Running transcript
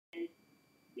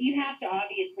you have to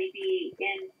obviously be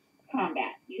in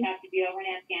combat. You have to be over in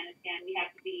Afghanistan. You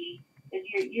have to be, if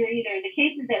you're either, the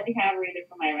cases that we have are either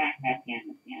from Iraq or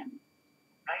Afghanistan.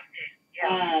 I see.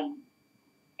 Yeah.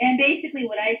 And basically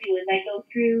what I do is I go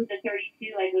through the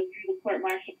 32, I go through the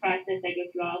court-martial process, I go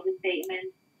through all the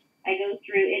statements, I go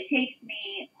through, it takes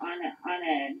me on a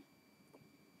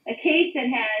case that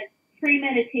has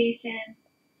premeditation,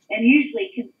 and usually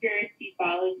conspiracy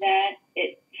follows that.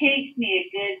 It takes me a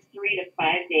good 3 to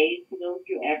 5 days to go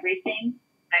through everything.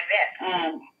 I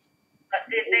bet. But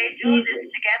did they do this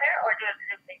together, or did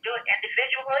they do it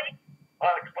individually, or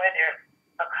were there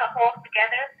a couple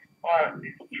together, or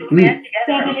two men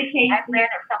together, some of the cases, men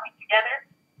or something together?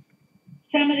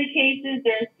 Some of the cases,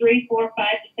 there's 3, 4, 5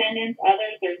 defendants.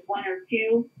 Others, there's 1 or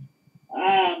 2.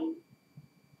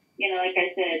 You know, like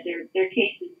I said, their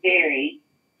cases vary.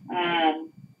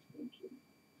 And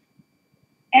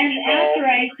so, after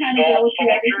I kind of go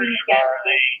through everything together. Are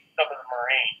they some of the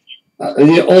Marines? Are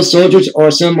they all soldiers or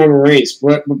some are Marines?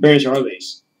 What branch are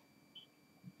these?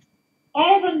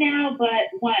 All of them now,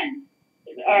 but 1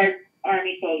 are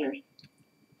Army soldiers.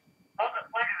 Oh,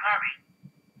 but 1 is Army.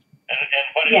 And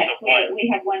what is yes, the 1? We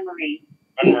have 1 Marine.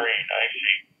 1 Marine, I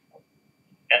see.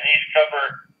 And these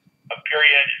cover a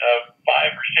period of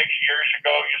 5 or 6 years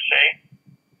ago, you say?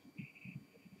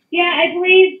 Yeah, I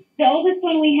believe the oldest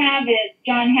one we have is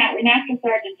John Hatley, Master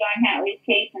Sergeant John Hatley's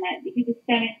case, and he was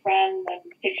stemming from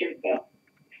 6 years ago.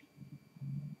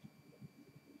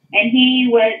 And he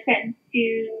was sentenced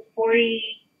to 40,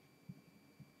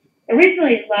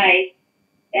 originally life,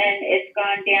 and it's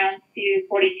gone down to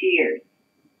 42 years.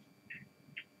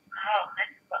 Oh,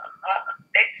 that's a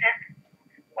big sentence.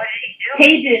 What did he do?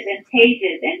 Pages and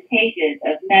pages and pages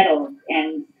of medals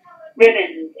and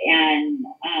ribbons and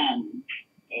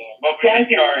dozens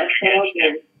of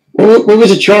soldiers. What was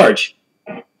the charge?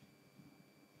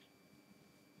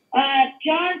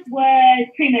 John's was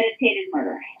premeditated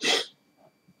murder.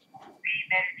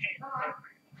 Premeditated murder.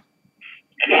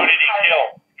 And who did he kill?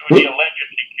 Who did he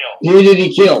allegedly kill? Who did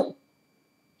he kill?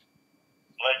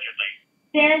 Allegedly.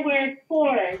 There were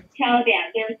 4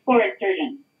 Taliban. There were 4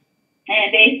 insurgents.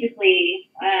 And basically,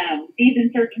 these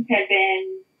insurgents had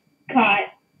been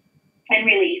caught and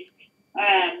released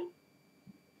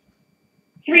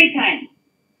 3 times.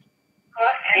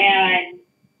 And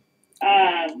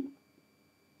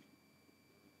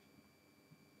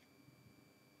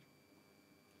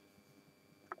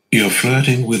you're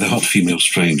flirting with a hot female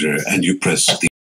stranger and you press the